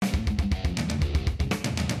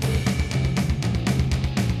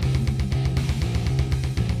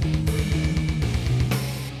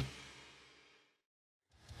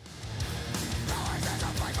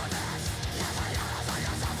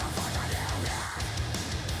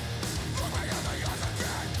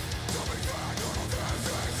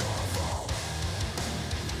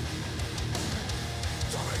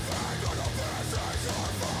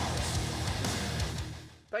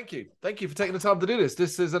Thank you for taking the time to do this.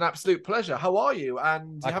 This is an absolute pleasure. How are you?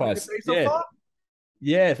 And you having a good Likewise. day so Yeah. far?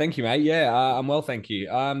 Yeah. Thank you, mate. Yeah. I'm well. Thank you.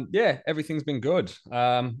 Yeah. Everything's been good.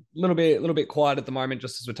 Little bit quiet at the moment,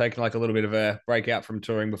 just as we're taking like a little bit of a breakout from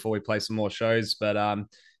touring before we play some more shows. But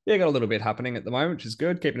yeah, got a little bit happening at the moment, which is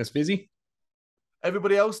good, keeping us busy.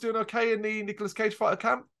 Everybody else doing okay in the Nicolas Cage fighter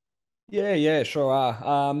camp? Yeah, yeah, sure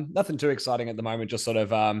are. Nothing too exciting at the moment, just sort of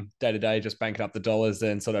day to day, just banking up the dollars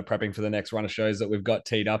and sort of prepping for the next run of shows that we've got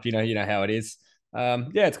teed up. You know how it is.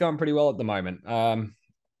 Yeah, it's going pretty well at the moment.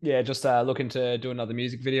 Yeah, just looking to do another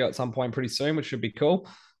music video at some point pretty soon, which should be cool.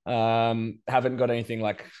 Haven't got anything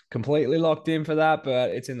like completely locked in for that, but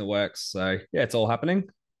it's in the works. So yeah, it's all happening.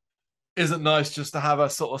 Isn't nice just to have a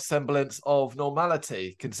sort of semblance of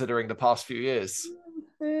normality considering the past few years?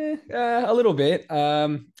 A little bit.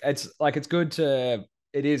 It's good to.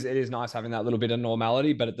 It is nice having that little bit of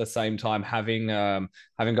normality, but at the same time, having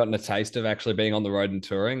gotten a taste of actually being on the road and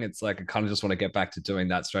touring, it's like I kind of just want to get back to doing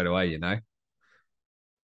that straight away. You know.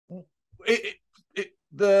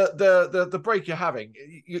 The break you're having,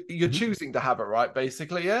 you're Mhm. choosing to have it, right?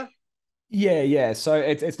 Basically, yeah. Yeah, yeah. So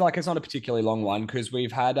it's like it's not a particularly long one because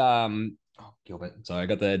we've had oh Gilbert. Sorry, I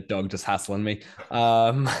got the dog just hassling me.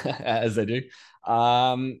 As they do.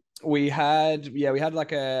 We had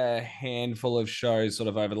like a handful of shows sort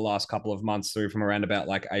of over the last couple of months through from around about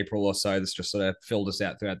like April or so. That's just sort of filled us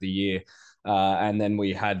out throughout the year. And then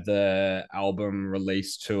we had the album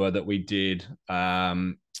release tour that we did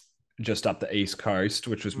just up the East Coast,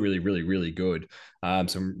 which was really, really, really good.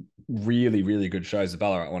 Some really, really good shows. The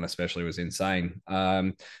Ballarat one, especially, was insane.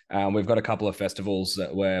 We've got a couple of festivals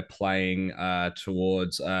that we're playing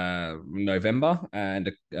towards November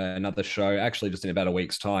and another show actually just in about a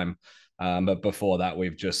week's time. But before that, we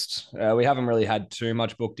haven't really had too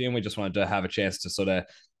much booked in. We just wanted to have a chance to sort of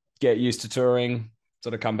get used to touring,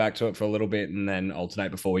 sort of come back to it for a little bit, and then alternate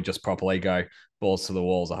before we just properly go balls to the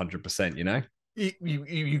walls 100%, you know?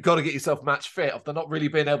 You've got to get yourself match fit after not really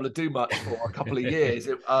being able to do much for a couple of years.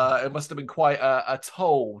 It must have been quite a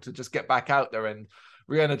toll to just get back out there and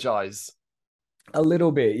re-energize. A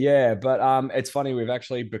little bit, yeah, but it's funny. We've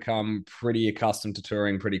actually become pretty accustomed to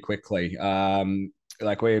touring pretty quickly.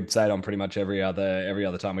 Like we say it on pretty much every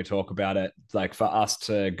other time we talk about it. Like for us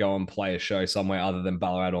to go and play a show somewhere other than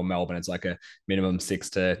Ballarat or Melbourne, it's like a minimum 6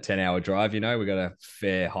 to 10 hour drive. You know, we got a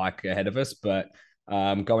fair hike ahead of us, but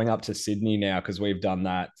going up to Sydney now because we've done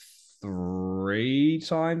that 3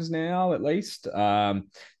 times now at least.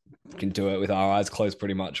 Can do it with our eyes closed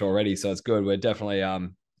pretty much already, so it's good. We're definitely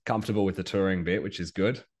comfortable with the touring bit, which is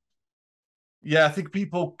good. Yeah, I think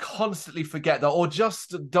people constantly forget that, or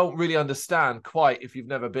just don't really understand quite, if you've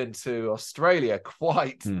never been to Australia,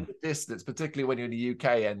 quite Hmm. the distance, particularly when you're in the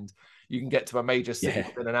UK and you can get to a major city Yeah,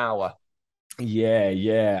 within an hour. yeah,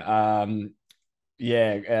 yeah.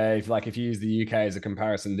 Yeah, if you use the UK as a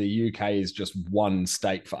comparison, the UK is just one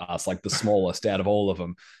state for us, like the smallest out of all of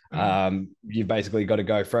them. You've basically got to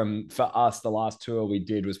go from, for us, the last tour we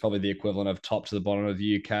did was probably the equivalent of top to the bottom of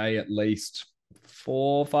the UK at least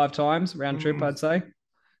 4 or 5 times round trip, I'd say.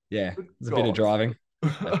 Yeah, it's a bit of God. driving.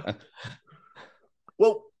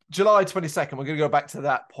 Well, July 22nd, we're going to go back to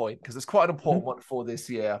that point because it's quite an important Mhm. one for this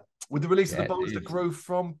year. With the release of Yeah, The it Bones That is. Grew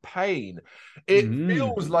from Pain, it Mm-hmm.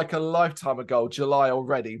 feels like a lifetime ago, July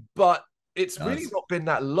already, but It it's really does. not been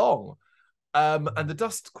that long. And the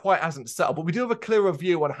dust quite hasn't settled, but we do have a clearer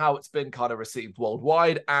view on how it's been kind of received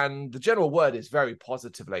worldwide, and the general word is very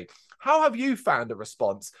positively. How have you found the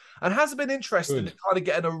response? And has it been interesting to Good. kind of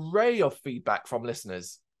get an array of feedback from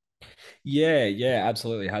listeners? Yeah, yeah,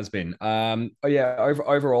 absolutely has been. Oh yeah,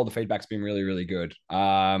 overall the feedback's been really, really good.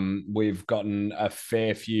 We've gotten a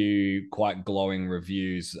fair few quite glowing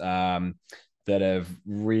reviews that have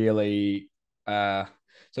really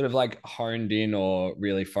sort of like honed in or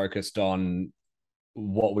really focused on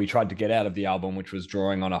what we tried to get out of the album, which was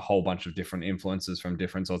drawing on a whole bunch of different influences from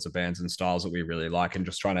different sorts of bands and styles that we really like, and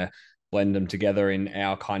just trying to blend them together in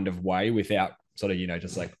our kind of way without sort of,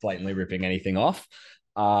 just like blatantly ripping anything off.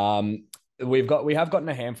 Um, we have gotten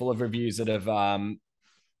a handful of reviews that have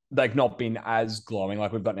like not been as glowing.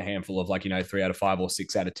 Like we've gotten a handful of like 3 out of 5 or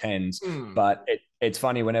 6 out of 10s. Hmm. But it's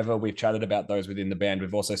funny whenever we've chatted about those within the band,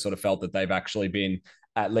 we've also sort of felt that they've actually been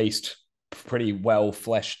at least pretty well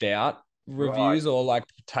fleshed out Right. reviews or like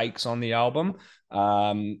takes on the album.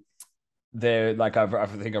 There, like I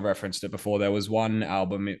think I referenced it before. There was one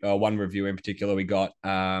review in particular we got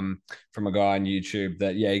from a guy on YouTube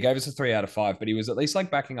that, yeah, he gave us a 3 out of 5, but he was at least like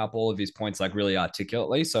backing up all of his points like really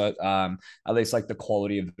articulately. So at least like the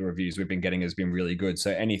quality of the reviews we've been getting has been really good.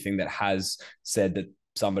 So anything that has said that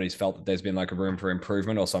somebody's felt that there's been like a room for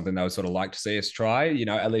improvement or something they would sort of like to see us try,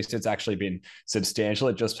 at least it's actually been substantial.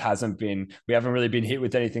 It just hasn't been, we haven't really been hit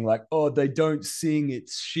with anything like, oh, they don't sing,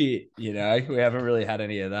 it's shit. We haven't really had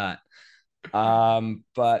any of that.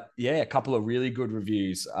 But yeah, a couple of really good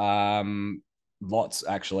reviews. Lots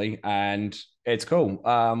actually, and it's cool.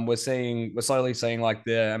 We're slowly seeing like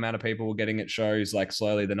the amount of people we're getting at shows, like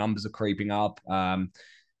slowly the numbers are creeping up.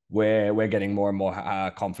 We're getting more and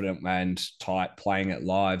more confident and tight playing at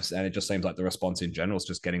lives, and it just seems like the response in general is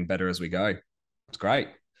just getting better as we go. It's great.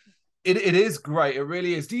 It is great. It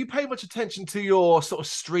really is. Do you pay much attention to your sort of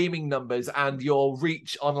streaming numbers and your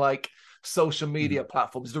reach on like social media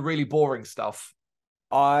platforms, the really boring stuff?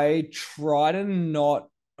 I try to not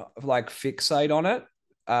like fixate on it.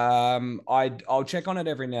 I'll check on it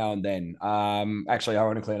every now and then. Actually,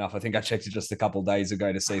 ironically enough, I think I checked it just a couple of days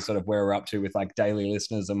ago to see sort of where we're up to with like daily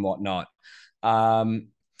listeners and whatnot.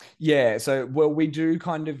 Yeah, so we do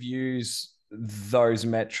kind of use those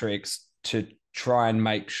metrics to try and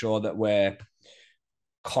make sure that we're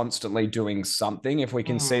constantly doing something. If we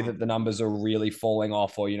can see that the numbers are really falling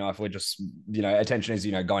off, or if we're just attention is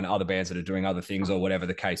going to other bands that are doing other things, or whatever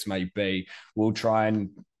the case may be, we'll try and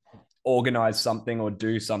organize something or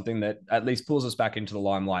do something that at least pulls us back into the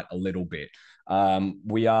limelight a little bit.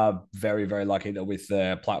 We are very, very lucky that with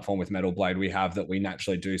the platform with Metal Blade we have, that we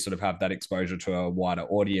naturally do sort of have that exposure to a wider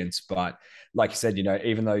audience. But like you said,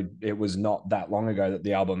 even though it was not that long ago that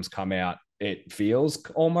the album's come out, it feels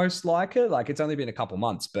almost like it. Like it's only been a couple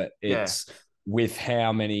months, but it's with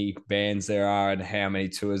how many bands there are and how many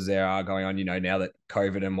tours there are going on, now that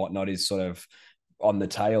COVID and whatnot is sort of on the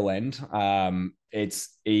tail end,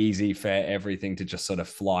 it's easy for everything to just sort of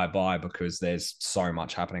fly by because there's so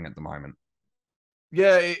much happening at the moment.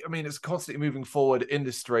 Yeah, it's constantly moving forward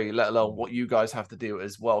industry, let alone what you guys have to do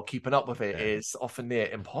as well. Keeping up with it is often near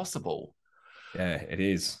impossible. Yeah, it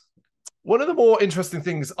is. One of the more interesting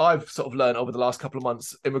things I've sort of learned over the last couple of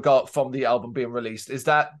months in regard from the album being released is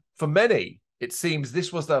that for many, it seems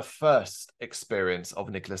this was their first experience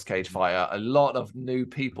of Nicolas Cage Fire. A lot of new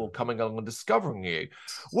people coming along and discovering you.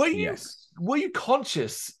 Were you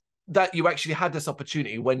conscious that you actually had this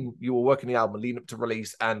opportunity when you were working the album leading up to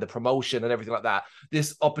release and the promotion and everything like that,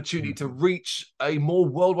 this opportunity to reach a more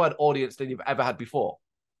worldwide audience than you've ever had before?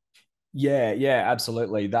 Yeah,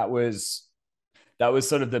 absolutely. That was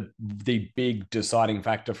sort of the big deciding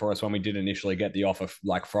factor for us when we did initially get the offer,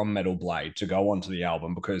 like from Metal Blade, to go onto the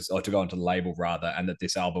album, or to go onto the label rather, and that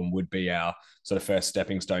this album would be our sort of first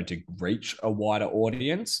stepping stone to reach a wider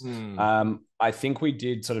audience. I think we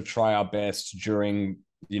did sort of try our best during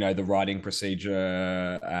the writing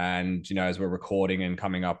procedure and as we're recording and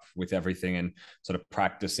coming up with everything and sort of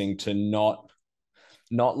practicing to not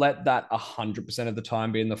let that 100% of the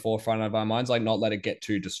time be in the forefront of our minds, like not let it get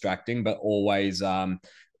too distracting, but always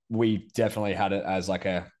we definitely had it as like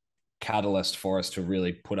a catalyst for us to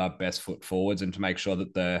really put our best foot forwards and to make sure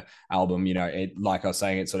that the album, it, like I was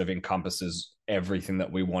saying, it sort of encompasses everything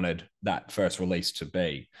that we wanted that first release to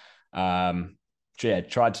be.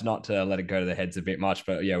 Tried to not to let it go to the heads a bit much,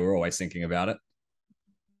 but yeah, we're always thinking about it.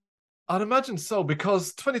 I'd imagine so,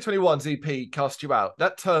 because 2021's EP Cast You Out,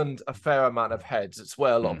 that turned a fair amount of heads. It's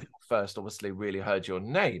where a lot of people first obviously really heard your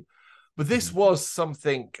name. But this was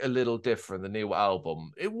something a little different, the new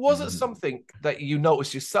album. It wasn't something that you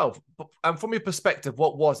noticed yourself. And from your perspective,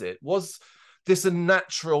 what was it? Was this a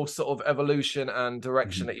natural sort of evolution and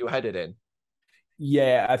direction that you were headed in?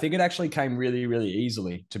 Yeah, I think it actually came really, really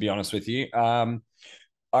easily, to be honest with you. I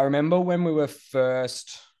remember when we were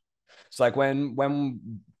first... It's like when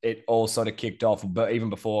it all sort of kicked off, but even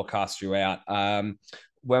before Cast You Out,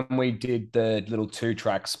 when we did the little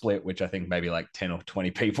 2-track split, which I think maybe like 10 or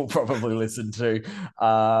 20 people probably listened to,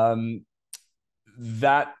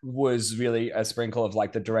 that was really a sprinkle of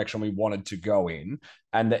like the direction we wanted to go in.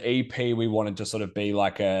 And the EP, we wanted to sort of be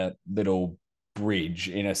like a little bridge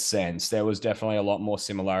in a sense. There was definitely a lot more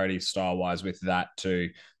similarity style-wise with that to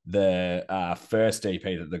the first EP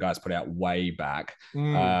that the guys put out way back.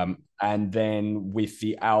 And then with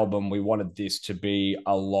the album, we wanted this to be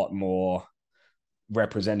a lot more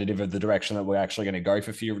representative of the direction that we're actually going to go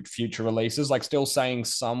for future releases, like still saying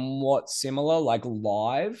somewhat similar, like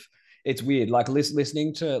live. It's weird, like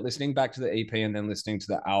listening back to the EP and then listening to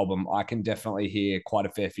the album, I can definitely hear quite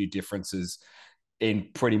a fair few differences in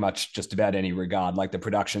pretty much just about any regard. Like the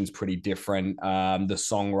production's pretty different. The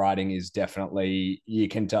songwriting is definitely, you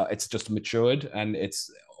can tell it's just matured and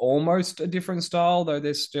it's almost a different style, though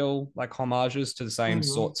there's still like homages to the same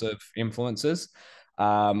sorts of influences.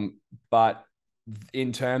 But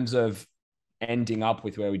in terms of ending up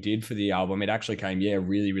with where we did for the album, it actually came,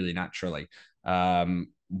 really, really naturally.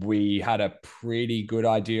 we had a pretty good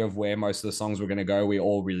idea of where most of the songs were going to go. We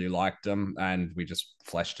all really liked them, and we just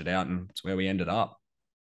fleshed it out, and it's where we ended up.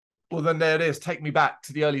 Well, then there it is. Take me back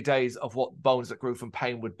to the early days of what Bones That Grew from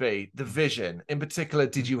Pain would be. The vision. In particular,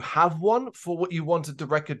 did you have one for what you wanted the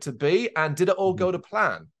record to be? And did it all go to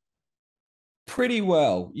plan? Pretty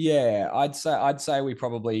well, yeah. I'd say we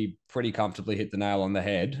probably pretty comfortably hit the nail on the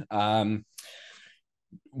head.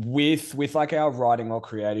 With like our writing or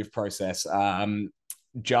creative process,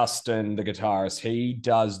 Justin, the guitarist, he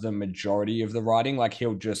does the majority of the writing. Like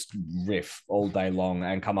he'll just riff all day long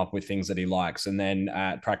and come up with things that he likes. And then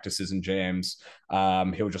at practices and jams,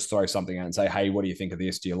 he'll just throw something out and say, "Hey, what do you think of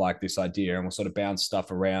this? Do you like this idea?" And we'll sort of bounce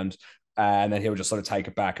stuff around. And then he'll just sort of take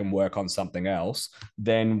it back and work on something else.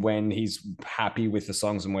 Then when he's happy with the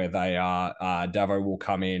songs and where they are, Davo will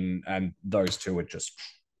come in, and those two are just,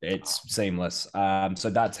 it's seamless. So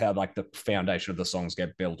that's how like the foundation of the songs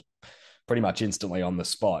get built pretty much instantly on the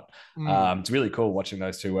spot. It's really cool watching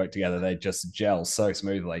those two work together. They just gel so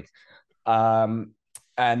smoothly. And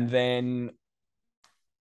then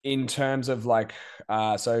in terms of like,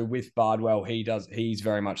 so with Bardwell, he's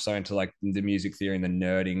very much so into like the music theory and the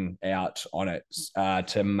nerding out on it,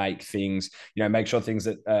 to make things, make sure things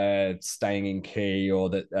that staying in key, or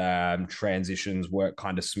that transitions work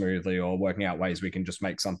kind of smoothly, or working out ways we can just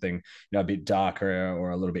make something, a bit darker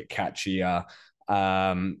or a little bit catchier,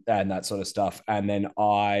 and that sort of stuff. And then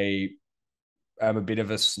I'm a bit of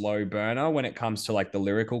a slow burner when it comes to like the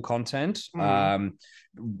lyrical content.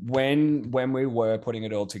 When we were putting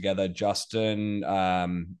it all together, Justin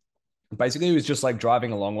basically he was just like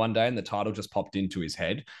driving along one day and the title just popped into his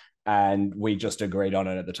head, and we just agreed on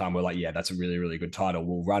it at the time. We're like, yeah, that's a really, really good title.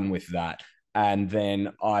 We'll run with that. And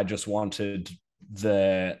then I just wanted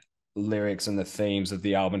the lyrics and the themes of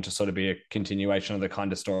the album to sort of be a continuation of the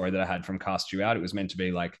kind of story that I had from Cast You Out. It was meant to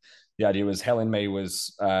be like, the idea was Hell in Me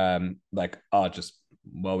was like, oh, just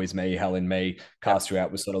woe is me, hell in me. Cast You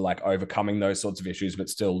Out was sort of like overcoming those sorts of issues, but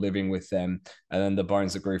still living with them. And then The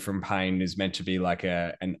Bones That Grew from Pain is meant to be like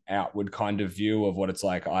an outward kind of view of what it's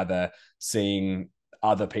like, either seeing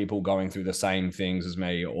other people going through the same things as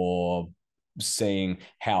me, or seeing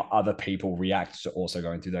how other people react to also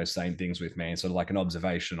going through those same things with me, and sort of like an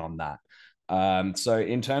observation on that. So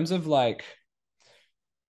in terms of like,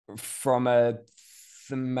 from a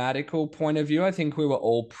thematical point of view, I think we were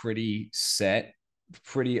all pretty set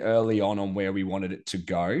pretty early on where we wanted it to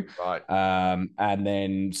go. Right. And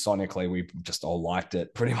then sonically, we just all liked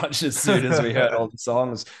it pretty much as soon as we heard all the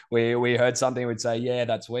songs. We heard something, we'd say, yeah,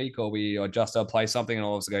 that's weak, or just play something, and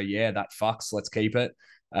all of us go, yeah, that fucks, let's keep it.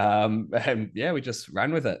 And yeah, we just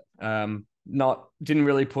ran with it. Didn't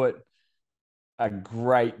really put a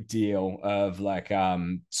great deal of like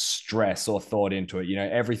stress or thought into it.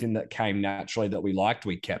 Everything that came naturally that we liked,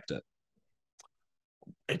 we kept it.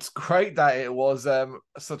 It's great that it was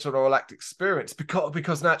such an relaxed experience,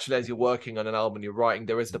 because naturally, as you're working on an album and you're writing,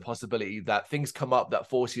 there is the possibility that things come up that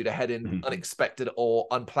force you to head in unexpected or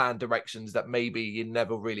unplanned directions that maybe you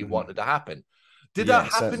never really wanted to happen. Did that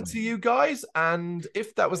happen certainly to you guys? And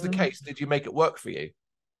if that was the case, did you make it work for you?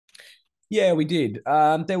 Yeah, we did.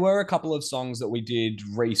 There were a couple of songs that we did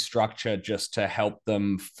restructure just to help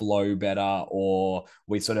them flow better, or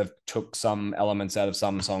we sort of took some elements out of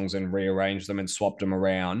some songs and rearranged them and swapped them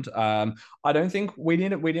around. I don't think we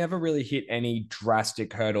never really hit any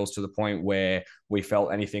drastic hurdles to the point where we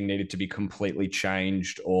felt anything needed to be completely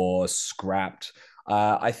changed or scrapped.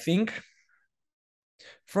 I think,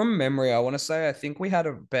 from memory, I think we had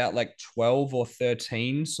about like 12 or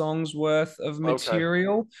 13 songs worth of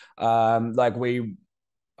material. I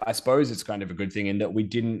suppose it's kind of a good thing in that we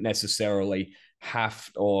didn't necessarily have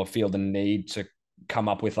or feel the need to come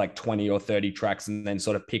up with like 20 or 30 tracks and then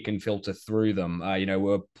sort of pick and filter through them. We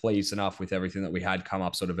were pleased enough with everything that we had come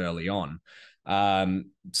up sort of early on.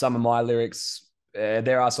 Some of my lyrics,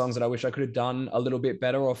 there are songs that I wish I could have done a little bit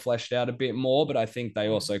better or fleshed out a bit more, but I think they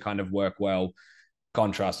also kind of work well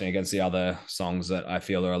contrasting against the other songs that I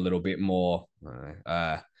feel are a little bit more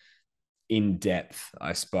in depth,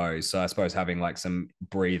 I suppose. So I suppose having like some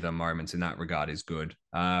breather moments in that regard is good.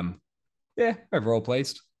 Yeah, overall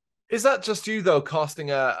pleased. Is that just you, though,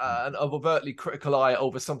 casting an overtly critical eye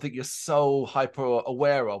over something you're so hyper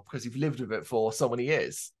aware of because you've lived with it for so many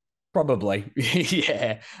years? Probably.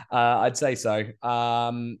 Yeah, I'd say so.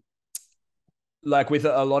 Like with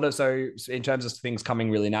a lot of, so in terms of things coming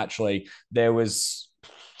really naturally, there was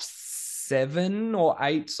 7 or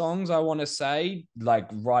 8 songs, I want to say. Like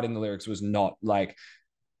writing the lyrics was not like,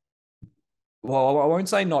 well, I won't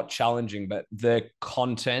say not challenging, but the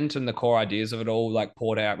content and the core ideas of it all like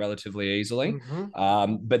poured out relatively easily.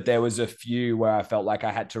 But there was a few where I felt like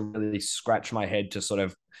I had to really scratch my head to sort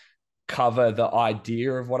of cover the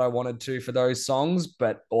idea of what I wanted to for those songs,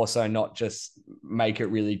 but also not just make it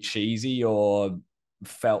really cheesy or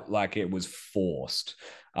felt like it was forced.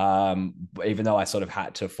 Even though I sort of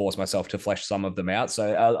had to force myself to flesh some of them out.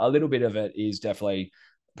 So a little bit of it is definitely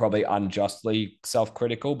probably unjustly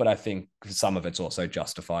self-critical, but I think some of it's also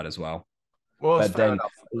justified as well. Well, it's But fair then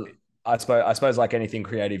enough. I suppose like anything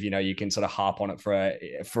creative, you can sort of harp on it for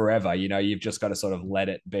forever. You've just got to sort of let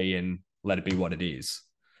it be and let it be what it is.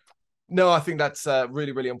 No, I think that's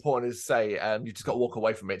really, really important to say. You just got to walk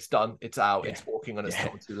away from it. It's done. It's out. Yeah. It's walking on its Yeah.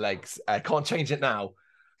 own two legs. Can't change it now.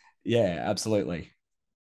 Yeah, absolutely.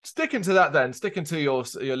 Sticking to that, then, sticking to your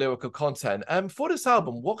lyrical content. For this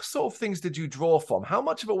album, what sort of things did you draw from? How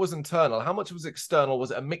much of it was internal? How much was external? Was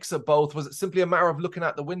it a mix of both? Was it simply a matter of looking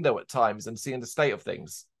out the window at times and seeing the state of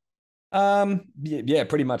things? Yeah,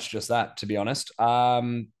 pretty much just that, to be honest.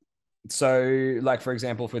 So like for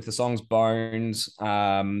example with the songs Bones,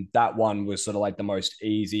 that one was sort of like the most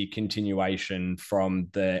easy continuation from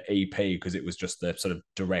the EP because it was just the sort of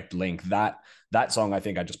direct link. That song I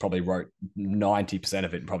think I just probably wrote 90%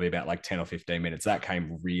 of it in probably about like 10 or 15 minutes. That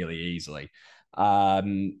came really easily.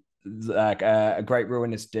 Like a Great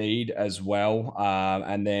Ruinous Deed as well,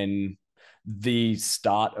 and then the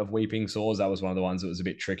start of Weeping Sores, that was one of the ones that was a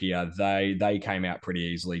bit trickier. They came out pretty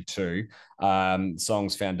easily too.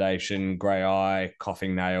 Songs Foundation, Grey Eye,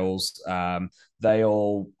 Coughing Nails, they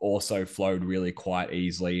all also flowed really quite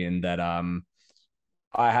easily in that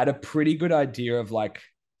I had a pretty good idea of like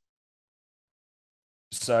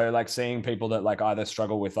so like seeing people that like either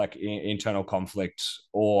struggle with like internal conflict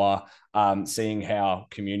or seeing how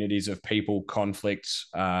communities of people conflict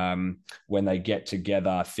when they get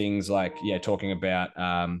together, things like talking about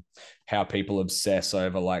how people obsess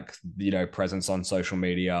over like presence on social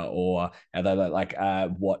media or how they like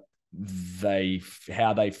what they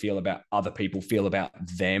how they feel about other people feel about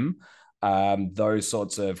them. Those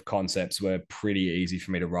sorts of concepts were pretty easy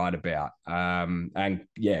for me to write about, and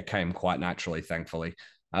came quite naturally, thankfully.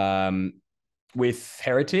 Um, with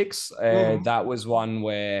Heretics, that was one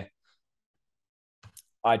where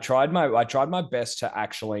I tried my best to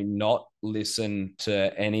actually not listen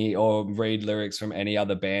to any or read lyrics from any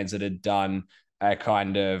other bands that had done a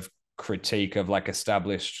kind of critique of like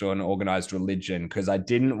established or an organized religion because I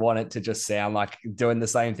didn't want it to just sound like doing the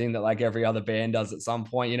same thing that like every other band does at some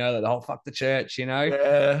point, that the whole fuck the church,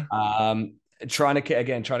 Yeah. Um, trying to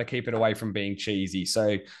keep it away from being cheesy.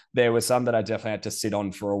 So there were some that I definitely had to sit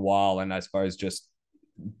on for a while and I suppose just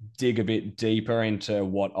dig a bit deeper into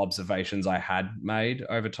what observations I had made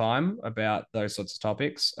over time about those sorts of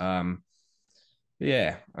topics.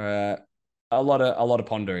 Yeah, a lot of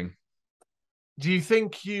pondering. Do you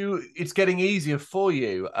think it's getting easier for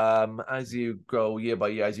you as you grow year by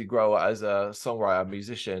year, as you grow as a songwriter,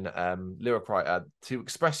 musician, lyric writer, to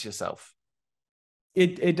express yourself?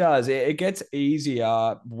 It does. It gets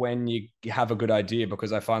easier when you have a good idea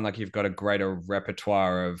because I find like you've got a greater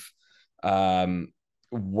repertoire of um,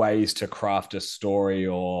 ways to craft a story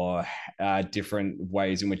or different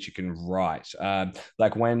ways in which you can write.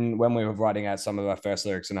 Like when we were writing out some of our first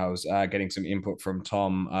lyrics and I was getting some input from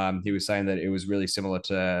Tom, he was saying that it was really similar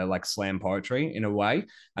to like slam poetry in a way,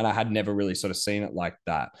 and I had never really sort of seen it like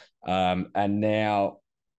that. And now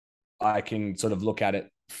I can sort of look at it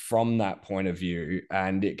from that point of view,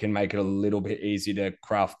 and it can make it a little bit easier to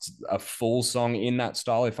craft a full song in that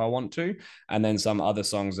style if I want to. And then some other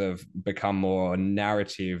songs have become more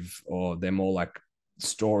narrative or they're more like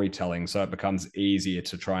storytelling. So it becomes easier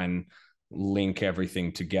to try and link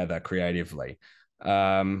everything together creatively.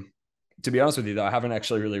 To be honest with you, though, I haven't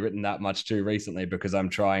actually really written that much too recently because I'm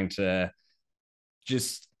trying to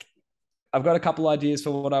just I've got a couple ideas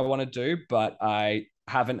for what I want to do, but I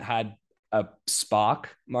haven't had a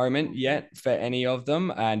spark moment yet for any of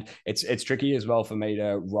them, and it's tricky as well for me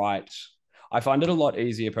to write. I find it a lot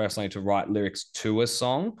easier personally to write lyrics to a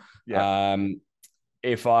song. Yeah.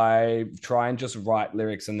 If I try and just write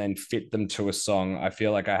lyrics and then fit them to a song, I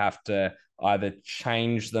feel like I have to either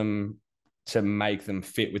change them to make them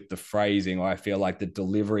fit with the phrasing, or I feel like the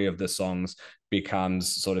delivery of the songs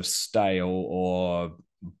becomes sort of stale or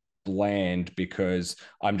bland because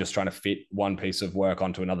I'm just trying to fit one piece of work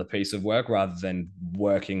onto another piece of work rather than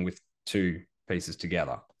working with two pieces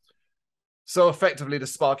together. So effectively, the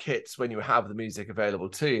spark hits when you have the music available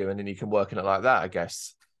to you, and then you can work in it like that, I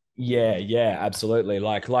guess. Yeah, absolutely.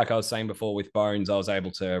 Like I was saying before with Bones, I was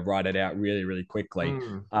able to write it out really, really quickly.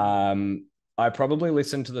 I probably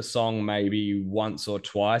listened to the song maybe once or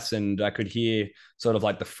twice, and I could hear sort of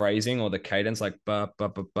like the phrasing or the cadence, like ba ba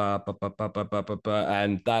ba ba ba ba ba ba ba ba,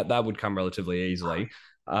 and that would come relatively easily.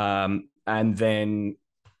 And then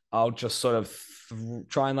I'll just sort of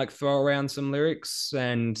try and like throw around some lyrics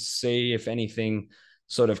and see if anything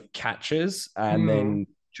sort of catches, and Hmm. then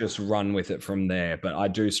just run with it from there. But I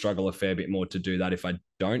do struggle a fair bit more to do that if I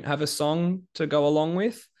don't have a song to go along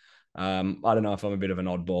with. I don't know if I'm a bit of an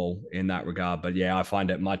oddball in that regard, but yeah, I find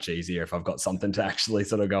it much easier if I've got something to actually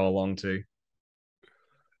sort of go along to.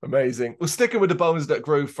 Amazing. Well, sticking with the bones that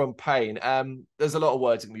grew from pain, there's a lot of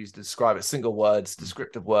words you can use to describe it. Single words,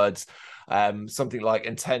 descriptive words. Something like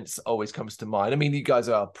intense always comes to mind. I mean, you guys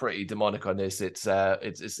are pretty demonic on this. It's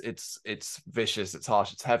vicious, it's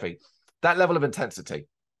harsh, it's heavy. That level of intensity.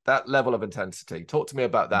 That level of intensity. Talk to me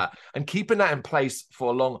about that. And keeping that in place for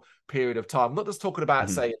a long period of time. I'm not just talking about,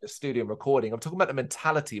 say, the studio recording. I'm talking about the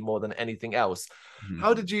mentality more than anything else.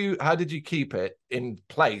 How did you keep it in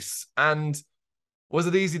place? And was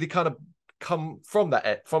it easy to kind of come from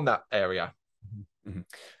that area?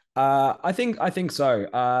 I think so.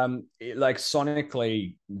 Like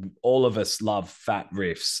sonically, all of us love fat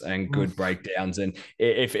riffs and Mm. good breakdowns, and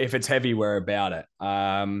if it's heavy, we're about it.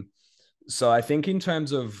 So I think in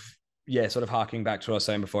terms of yeah, sort of harking back to what I was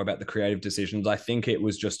saying before about the creative decisions, I think it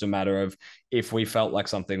was just a matter of if we felt like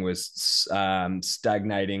something was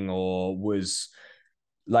stagnating or was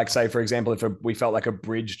like say for example if we felt like a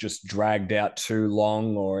bridge just dragged out too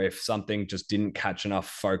long or if something just didn't catch enough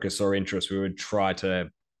focus or interest we would try to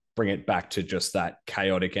bring it back to just that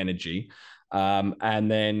chaotic energy.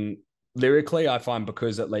 And then lyrically I find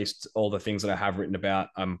because at least all the things that I have written about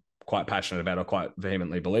I'm quite passionate about or quite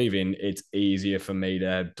vehemently believe in, it's easier for me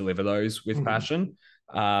to deliver those with Mm. passion.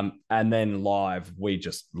 And then live we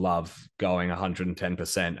just love going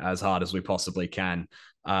 110% as hard as we possibly can.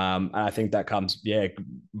 And I think that comes, yeah,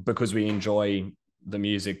 because we enjoy the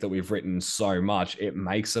music that we've written so much, it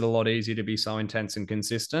makes it a lot easier to be so intense and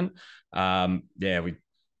consistent. Yeah, we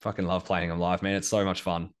fucking love playing them live, man. It's so much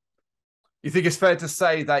fun. You think it's fair to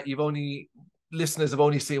say that listeners have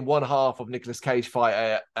only seen one half of Nicolas Cage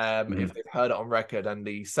Fighter, if Mhm. they've heard it on record, and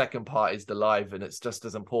the second part is the live, and it's just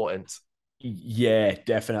as important. Yeah,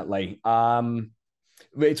 definitely.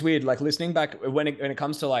 It's weird, like listening back when it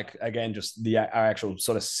comes to like again just the our actual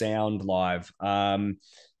sort of sound live.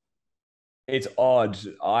 It's odd.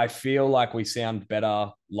 I feel like we sound better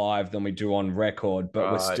live than we do on record,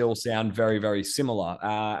 but we Right. still sound very, very similar.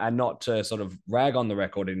 And not to sort of rag on the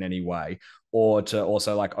record in any way or to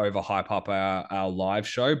also like overhype up our live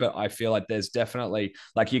show, but I feel like there's definitely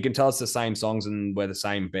like you can tell it's the same songs and we're the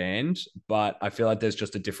same band, but I feel like there's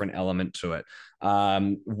just a different element to it.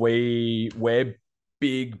 We're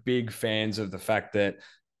big, big fans of the fact that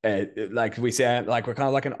like we sound like we're kind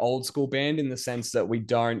of like an old school band in the sense that we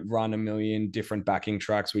don't run a million different backing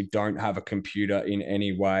tracks. We don't have a computer in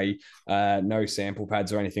any way, no sample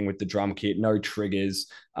pads or anything with the drum kit, no triggers,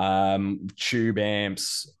 tube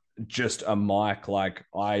amps, just a mic. Like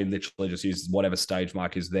I literally just use whatever stage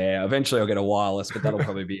mic is there. Eventually I'll get a wireless, but that'll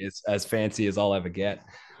probably be as fancy as I'll ever get.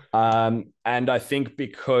 And I think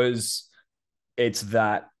because it's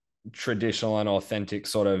that traditional and authentic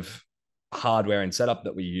sort of hardware and setup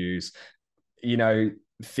that we use, you know,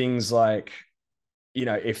 things like, you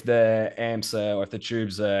know, if the amps are, or if the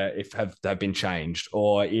tubes are, if have been changed,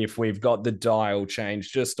 or if we've got the dial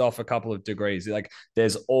changed just off a couple of degrees, like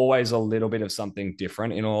there's always a little bit of something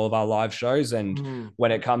different in all of our live shows. And Mm.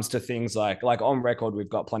 when it comes to things like on record, we've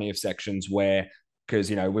got plenty of sections where because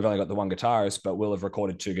you know we've only got the one guitarist, but we'll have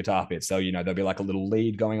recorded two guitar bits. So you know there'll be like a little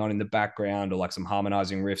lead going on in the background, or like some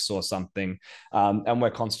harmonizing riffs or something. And we're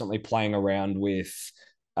constantly playing around with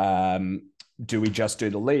um, do we just do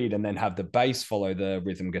the lead and then have the bass follow the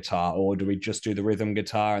rhythm guitar, or do we just do the rhythm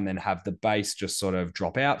guitar and then have the bass just sort of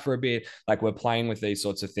drop out for a bit? Like we're playing with these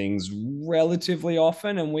sorts of things relatively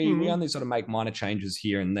often, and we Mm. only sort of make minor changes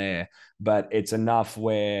here and there, but it's enough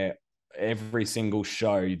where every single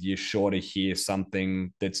show you're sure to hear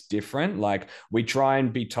something that's different. Like we try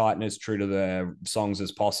and be tight and as true to the songs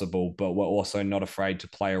as possible, but we're also not afraid to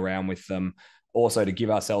play around with them, also to give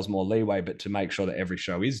ourselves more leeway, but to make sure that every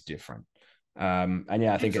show is different. And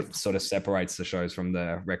yeah, I think it sort of separates the shows from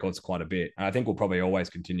the records quite a bit. And I think we'll probably always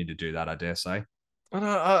continue to do that, I dare say. And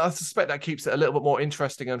I suspect that keeps it a little bit more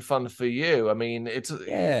interesting and fun for you. I mean,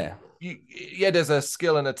 Yeah. yeah, there's a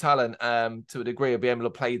skill and a talent to a degree of being able to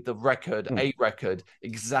play the record, Mm. a record,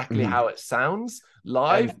 exactly Mhm. how it sounds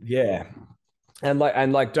live. And yeah. And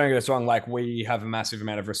like don't get us wrong, like we have a massive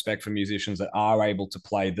amount of respect for musicians that are able to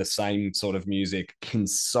play the same sort of music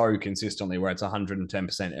so consistently where it's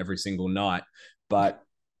 110% every single night. But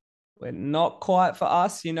we're not quite for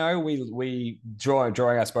us, you know. We drawing,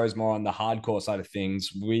 I suppose, more on the hardcore side of things.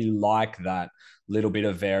 We like that little bit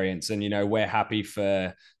of variance, and you know, we're happy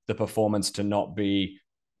for the performance to not be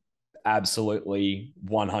absolutely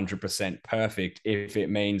 100% perfect if it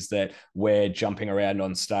means that we're jumping around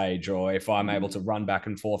on stage, or if I'm able to run back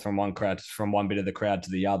and forth from one bit of the crowd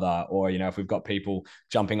to the other, or if we've got people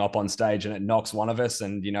jumping up on stage and it knocks one of us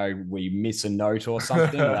and we miss a note or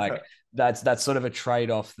something. Like that's sort of a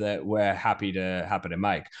trade-off that we're happy to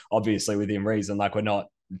make, obviously within reason. Like, we're not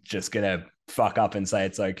just gonna fuck up and say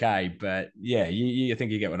it's okay, but yeah, you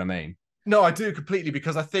think you get what I mean. No, I do completely,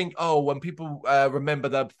 because I think, when people remember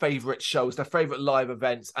their favorite shows, their favorite live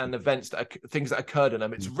events, and events things that occurred in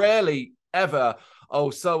them, it's rarely ever,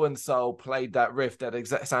 so and so played that riff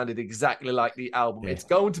that sounded exactly like the album. Yeah. It's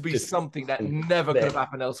going to be just something that never could have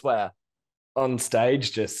happened elsewhere. On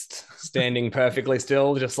stage, just standing perfectly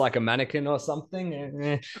still, just like a mannequin or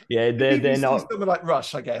something. Yeah, they're not. Someone like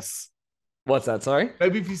Rush, I guess. What's that? Sorry.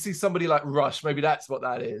 Maybe if you see somebody like Rush, maybe that's what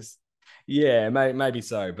that is. Yeah, maybe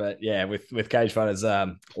so, but yeah, with Cage Fighters,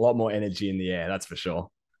 a lot more energy in the air, that's for sure.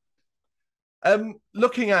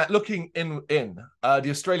 Looking in the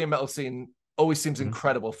Australian metal scene always seems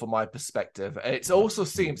incredible from my perspective. It also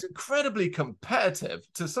seems incredibly competitive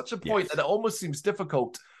to such a point that it almost seems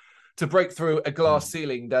difficult to break through a glass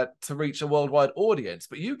ceiling to reach a worldwide audience.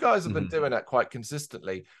 But you guys have been doing that quite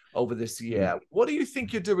consistently over this year. What do you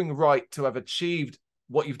think you're doing right to have achieved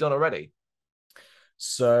what you've done already?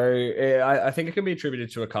 So I think it can be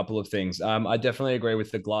attributed to a couple of things. I definitely agree with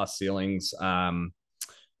the glass ceilings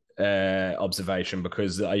observation,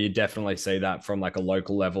 because you definitely see that from like a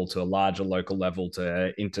local level to a larger local level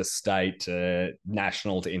to interstate to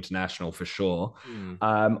national to international, for sure.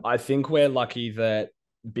 I think we're lucky that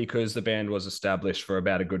because the band was established for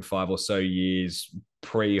about a good 5 or so years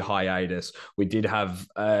pre-hiatus, we did have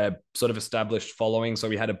a sort of established following. So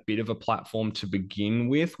we had a bit of a platform to begin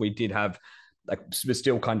with. We did have, like, we're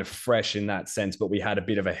still kind of fresh in that sense, but we had a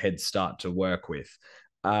bit of a head start to work with.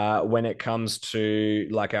 When it comes to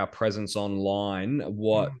like our presence online,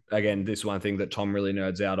 again, this one thing that Tom really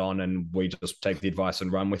nerds out on, and we just take the advice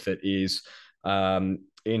and run with it, is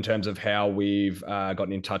in terms of how we've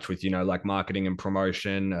gotten in touch with, like marketing and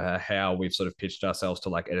promotion, how we've sort of pitched ourselves to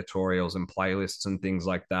like editorials and playlists and things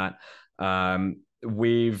like that.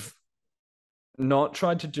 We've not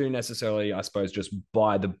tried to do necessarily, I suppose, just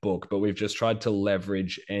by the book, but we've just tried to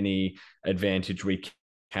leverage any advantage we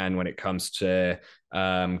can when it comes to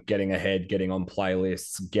getting ahead, getting on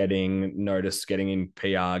playlists, getting noticed, getting in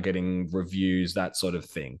PR, getting reviews, that sort of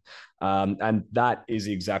thing. And that is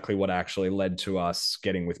exactly what actually led to us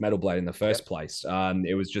getting with Metal Blade in the first place.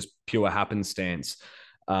 It was just pure happenstance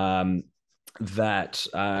that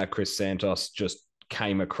Chris Santos just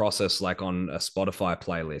came across us like on a Spotify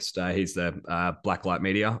playlist. He's the Blacklight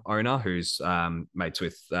Media owner who's mates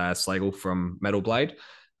with Slagle from Metal Blade.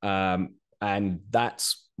 And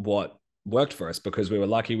that's what worked for us, because we were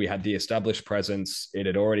lucky we had the established presence. It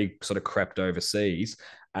had already sort of crept overseas.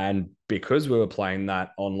 And because we were playing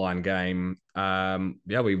that online game,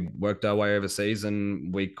 we worked our way overseas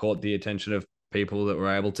and we caught the attention of people that were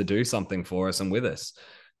able to do something for us and with us.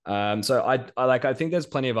 So I think there's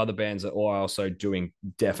plenty of other bands that are also doing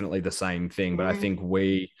definitely the same thing, but I think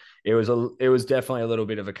it was definitely a little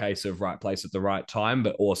bit of a case of right place at the right time,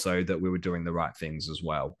 but also that we were doing the right things as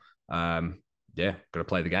well. Got to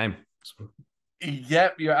play the game.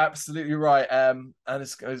 Yep, you're absolutely right. And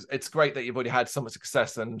it's great that you've already had so much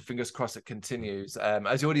success, and fingers crossed it continues.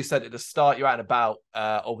 As you already said at the start, you're out and about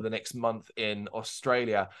over the next month in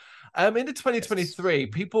Australia. Into 2023,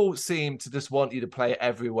 people seem to just want you to play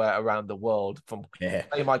everywhere around the world, from play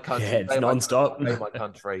my country, it's nonstop, play my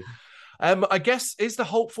country. I guess, is the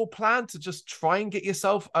hopeful plan to just try and get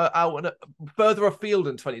yourself out and further afield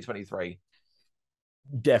in 2023?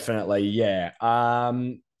 Definitely, yeah.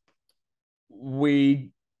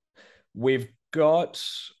 We've got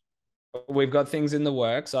things in the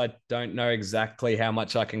works. I don't know exactly how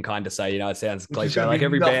much I can kind of say. It sounds cliche. Like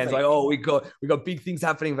every band's like, "Oh, we got big things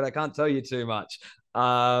happening," but I can't tell you too much.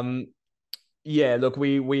 Look,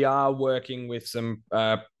 we are working with some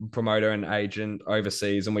promoter and agent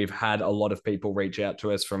overseas, and we've had a lot of people reach out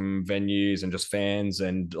to us from venues and just fans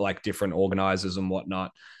and like different organizers and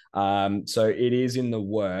whatnot. So it is in the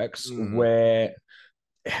works. Where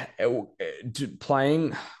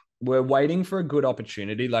playing, we're waiting for a good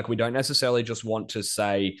opportunity. Like, we don't necessarily just want to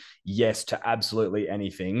say yes to absolutely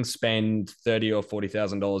anything, spend $30,000 or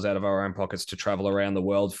 $40,000 out of our own pockets to travel around the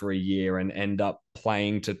world for a year and end up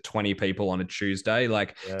playing to 20 people on a Tuesday.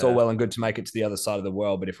 Like, it's all well and good to make it to the other side of the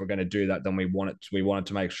world, but if we're going to do that, then we want it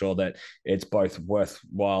to make sure that it's both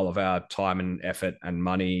worthwhile of our time and effort and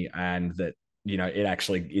money, and that it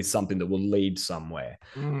actually is something that will lead somewhere.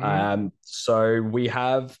 Mm-hmm. So we've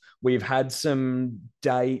had some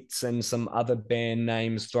dates and some other band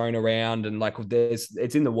names thrown around, and like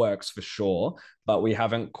it's in the works for sure, but we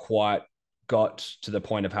haven't quite got to the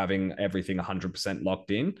point of having everything 100%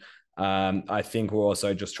 locked in. I think we're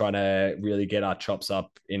also just trying to really get our chops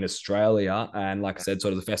up in Australia. And like I said,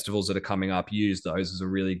 sort of the festivals that are coming up, use those as a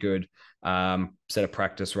really good set of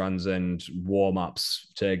practice runs and warm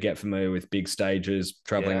ups to get familiar with big stages,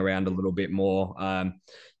 traveling around a little bit more.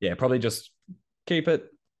 Probably just keep it.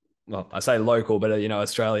 Well, I say local, but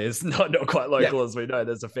Australia is not quite local as we know.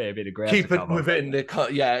 There's a fair bit of ground to Keep it cover. within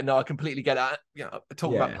the no, I completely get that.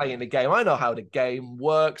 Talking about playing the game, I know how the game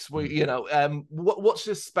works. Watch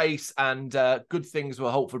this space, and good things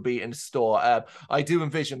will hopefully be in store. I do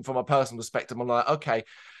envision, from a personal perspective, I'm like, okay,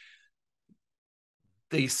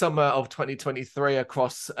 the summer of 2023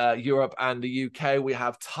 across Europe and the UK, we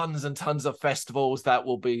have tons and tons of festivals that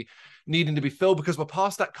will be needing to be filled, because we're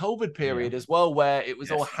past that COVID period as well, where it was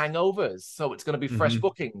all hangovers. So it's going to be fresh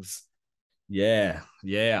bookings. Yeah.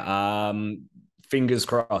 Fingers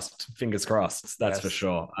crossed. That's for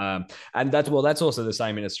sure. And that's also the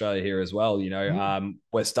same in Australia here as well.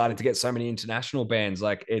 We're starting to get so many international bands.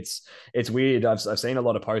 Like it's weird. I've seen a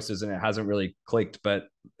lot of posters and it hasn't really clicked, but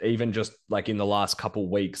even just like in the last couple of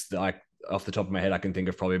weeks, like off the top of my head, I can think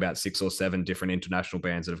of probably about 6 or 7 different international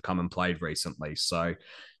bands that have come and played recently. So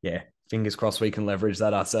yeah, fingers crossed we can leverage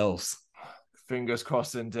that ourselves. Fingers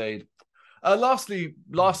crossed indeed. Lastly,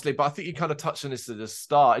 but I think you kind of touched on this at the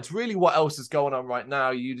start. It's really what else is going on right now.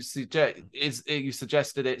 You suggested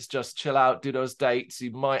it's just chill out, do those dates.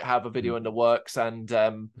 You might have a video in the works, and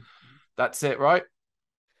that's it, right?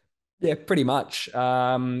 Yeah, pretty much.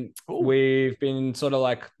 We've been sort of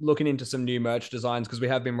like looking into some new merch designs, because we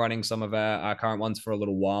have been running some of our current ones for a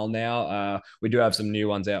little while now. We do have some new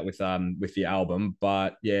ones out with the album,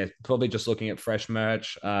 but yeah, probably just looking at fresh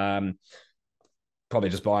merch. Probably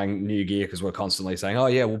just buying new gear, because we're constantly saying, oh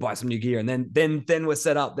yeah, we'll buy some new gear, and then we're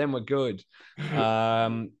set up, then we're good.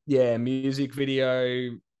 Music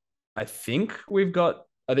video, I think we've got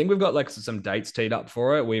like some dates teed up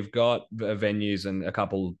for it. We've got venues and a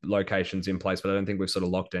couple locations in place, but I don't think we've sort of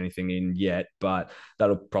locked anything in yet. But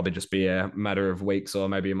that'll probably just be a matter of weeks or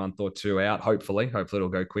maybe a month or two out. Hopefully it'll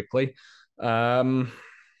go quickly. It's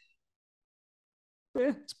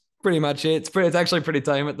pretty much it. It's actually pretty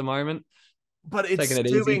tame at the moment. But it's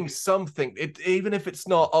doing something. Even if it's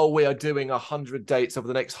not, we are doing 100 dates over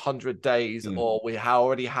the next 100 days, or we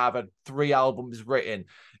already have 3 albums written.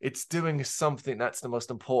 It's doing something. That's the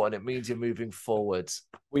most important. It means you're moving forwards.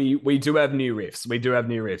 We do have new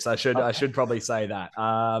riffs. I should probably say that.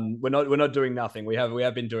 We're not doing nothing. We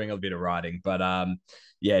have been doing a bit of writing, but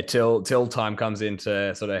till time comes in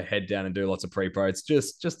to sort of head down and do lots of pre-pro. It's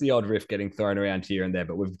just the odd riff getting thrown around here and there,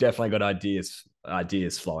 but we've definitely got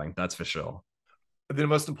ideas flowing. That's for sure. The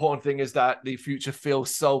most important thing is that the future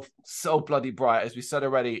feels so bloody bright. As we said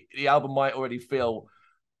already, the album might already feel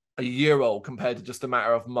a year old compared to just a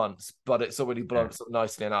matter of months, but it's already blown up so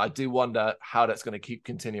nicely. And I do wonder how that's going to keep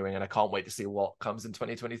continuing. And I can't wait to see what comes in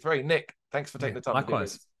 2023. Nick, thanks for taking the time.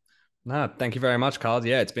 Likewise. To do this. No, thank you very much, Carl.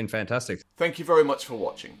 Yeah, it's been fantastic. Thank you very much for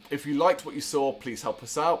watching. If you liked what you saw, please help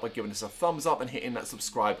us out by giving us a thumbs up and hitting that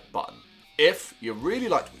subscribe button. If you really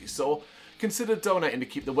liked what you saw, consider donating to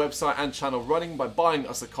keep the website and channel running by buying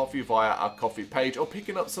us a coffee via our coffee page, or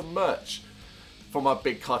picking up some merch from our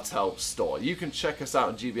Big Cartel store. You can check us out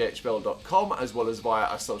on gbhbl.com, as well as via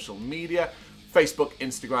our social media, Facebook,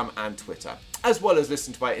 Instagram and Twitter, as well as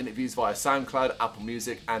listen to our interviews via SoundCloud, Apple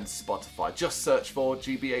Music and Spotify. Just search for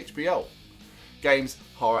GBHBL. Games,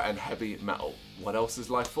 horror and heavy metal. What else is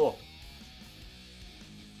life for?